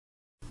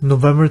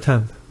November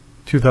 10th,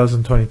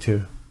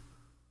 2022.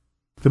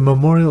 The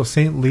Memorial of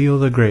Saint Leo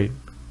the Great,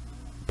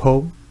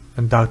 Pope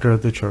and Doctor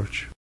of the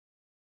Church.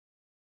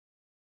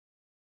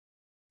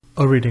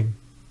 A reading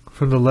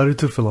from the letter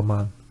to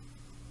Philemon.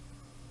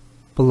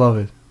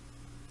 Beloved,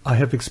 I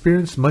have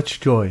experienced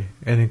much joy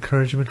and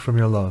encouragement from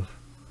your love,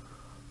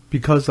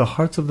 because the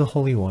hearts of the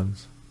holy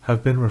ones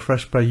have been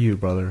refreshed by you,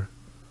 brother.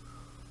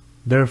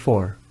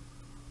 Therefore,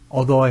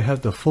 although I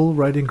have the full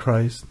right in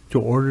Christ to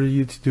order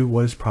you to do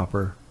what is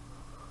proper,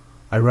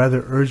 I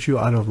rather urge you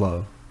out of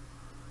love.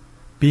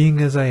 Being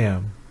as I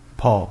am,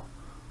 Paul,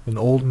 an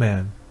old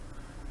man,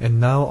 and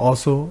now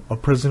also a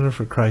prisoner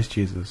for Christ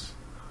Jesus,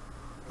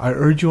 I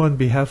urge you on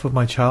behalf of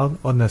my child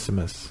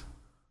Onesimus,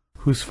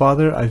 whose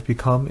father I've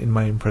become in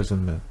my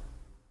imprisonment,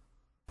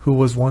 who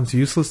was once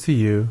useless to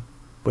you,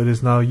 but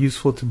is now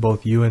useful to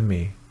both you and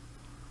me.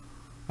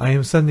 I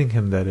am sending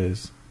him, that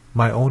is,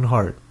 my own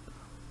heart,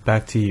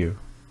 back to you.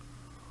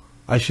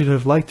 I should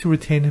have liked to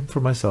retain him for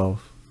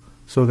myself,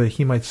 so that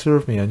he might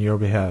serve me on your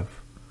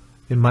behalf,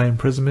 in my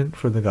imprisonment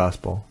for the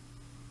gospel.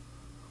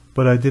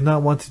 But I did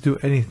not want to do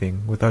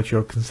anything without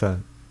your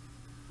consent,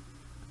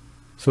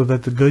 so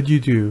that the good you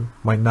do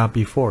might not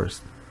be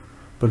forced,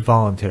 but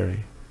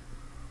voluntary.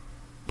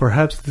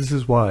 Perhaps this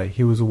is why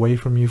he was away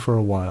from you for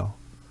a while,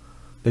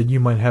 that you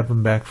might have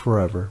him back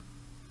forever,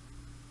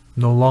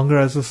 no longer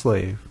as a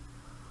slave,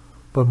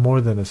 but more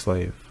than a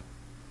slave,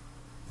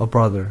 a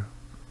brother,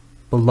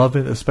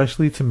 beloved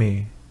especially to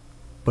me,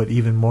 but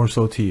even more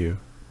so to you,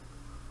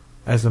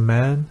 as a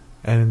man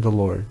and in the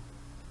Lord.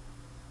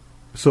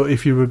 So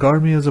if you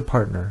regard me as a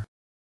partner,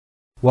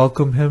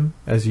 welcome him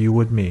as you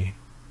would me,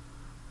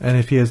 and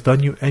if he has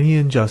done you any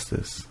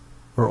injustice,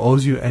 or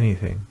owes you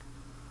anything,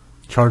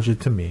 charge it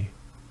to me.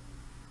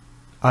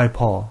 I,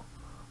 Paul,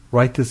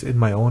 write this in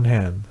my own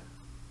hand.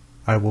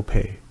 I will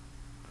pay.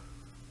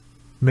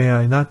 May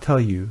I not tell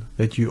you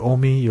that you owe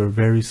me your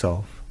very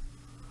self?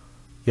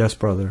 Yes,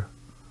 brother,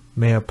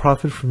 may I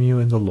profit from you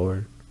in the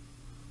Lord.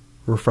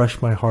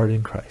 Refresh my heart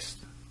in Christ.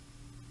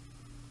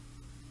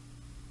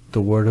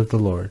 The word of the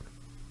Lord.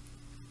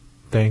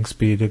 Thanks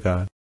be to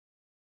God.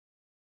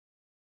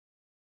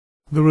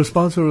 The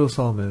responsorial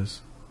psalm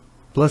is,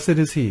 Blessed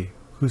is he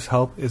whose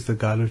help is the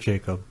God of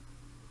Jacob.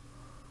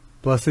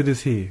 Blessed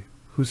is he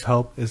whose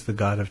help is the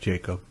God of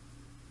Jacob.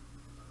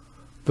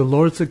 The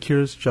Lord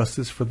secures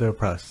justice for the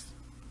oppressed,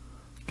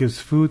 gives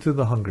food to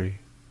the hungry.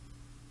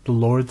 The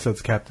Lord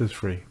sets captives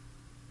free.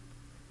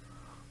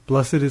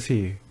 Blessed is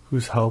he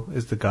whose help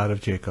is the God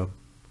of Jacob.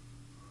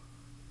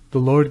 The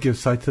Lord gives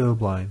sight to the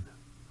blind.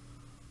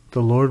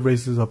 The Lord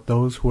raises up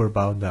those who are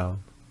bowed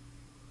down.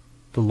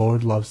 The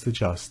Lord loves the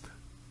just.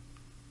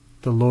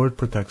 The Lord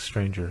protects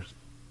strangers.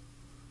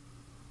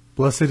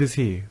 Blessed is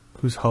he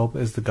whose help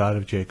is the God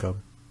of Jacob.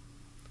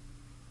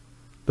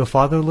 The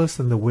fatherless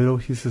and the widow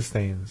he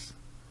sustains,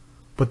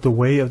 but the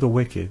way of the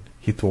wicked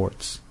he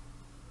thwarts.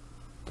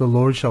 The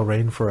Lord shall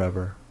reign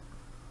forever.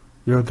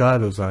 Your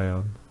God, O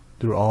Zion,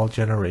 through all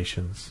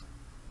generations.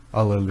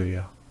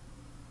 Alleluia.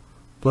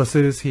 Blessed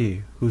is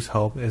he whose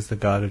help is the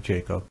God of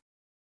Jacob.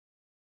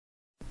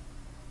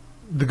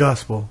 The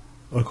Gospel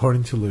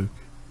according to Luke.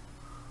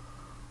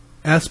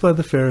 Asked by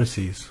the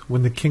Pharisees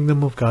when the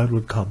kingdom of God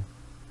would come,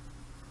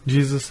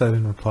 Jesus said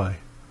in reply,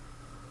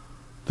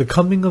 The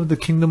coming of the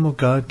kingdom of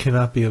God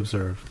cannot be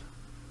observed,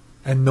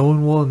 and no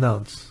one will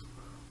announce,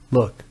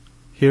 Look,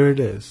 here it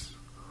is,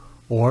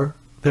 or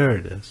there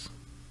it is.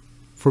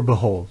 For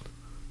behold,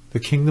 the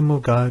kingdom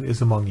of God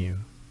is among you.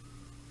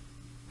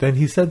 Then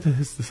he said to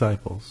his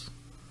disciples,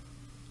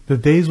 The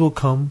days will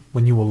come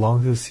when you will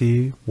long to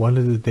see one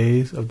of the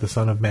days of the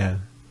Son of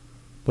Man,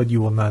 but you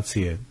will not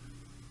see it.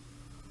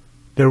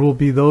 There will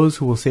be those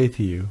who will say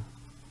to you,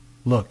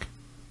 Look,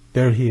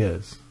 there he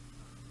is,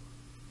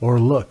 or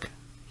Look,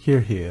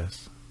 here he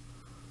is.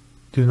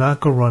 Do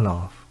not go run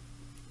off.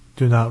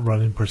 Do not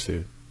run in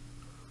pursuit.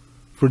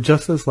 For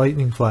just as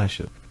lightning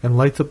flashes and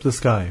lights up the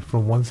sky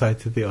from one side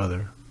to the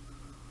other,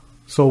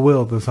 so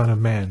will the Son of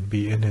Man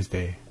be in his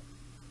day.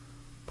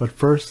 But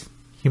first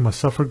he must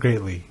suffer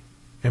greatly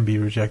and be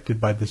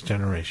rejected by this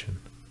generation.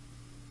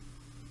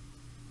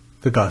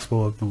 The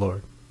Gospel of the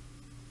Lord.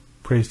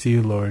 Praise to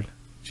you, Lord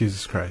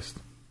Jesus Christ.